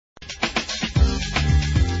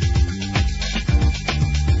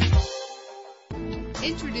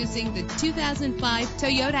Introducing the 2005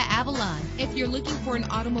 Toyota Avalon. If you're looking for an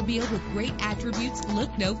automobile with great attributes,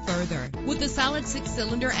 look no further. With a solid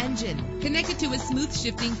 6-cylinder engine connected to a smooth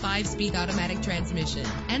shifting 5-speed automatic transmission,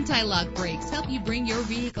 anti-lock brakes help you bring your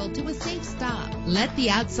vehicle to a safe stop. Let the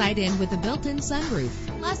outside in with a built-in sunroof.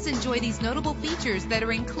 Plus, enjoy these notable features that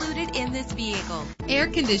are included in this vehicle: air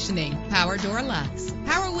conditioning, power door locks,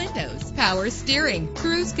 power windows, power steering,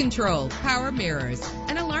 cruise control, power mirrors,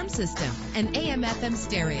 an alarm system, an AM/FM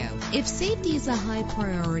stereo. If safety is a high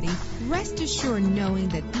priority, rest assured knowing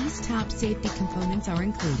that these top safety components are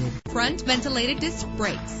included: front ventilated disc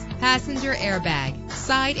brakes, passenger airbag,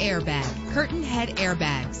 side airbag, curtain head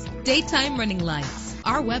airbags, daytime running lights.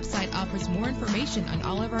 Our website offers more information on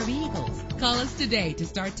all of our vehicles. Call us today to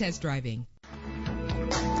start test driving.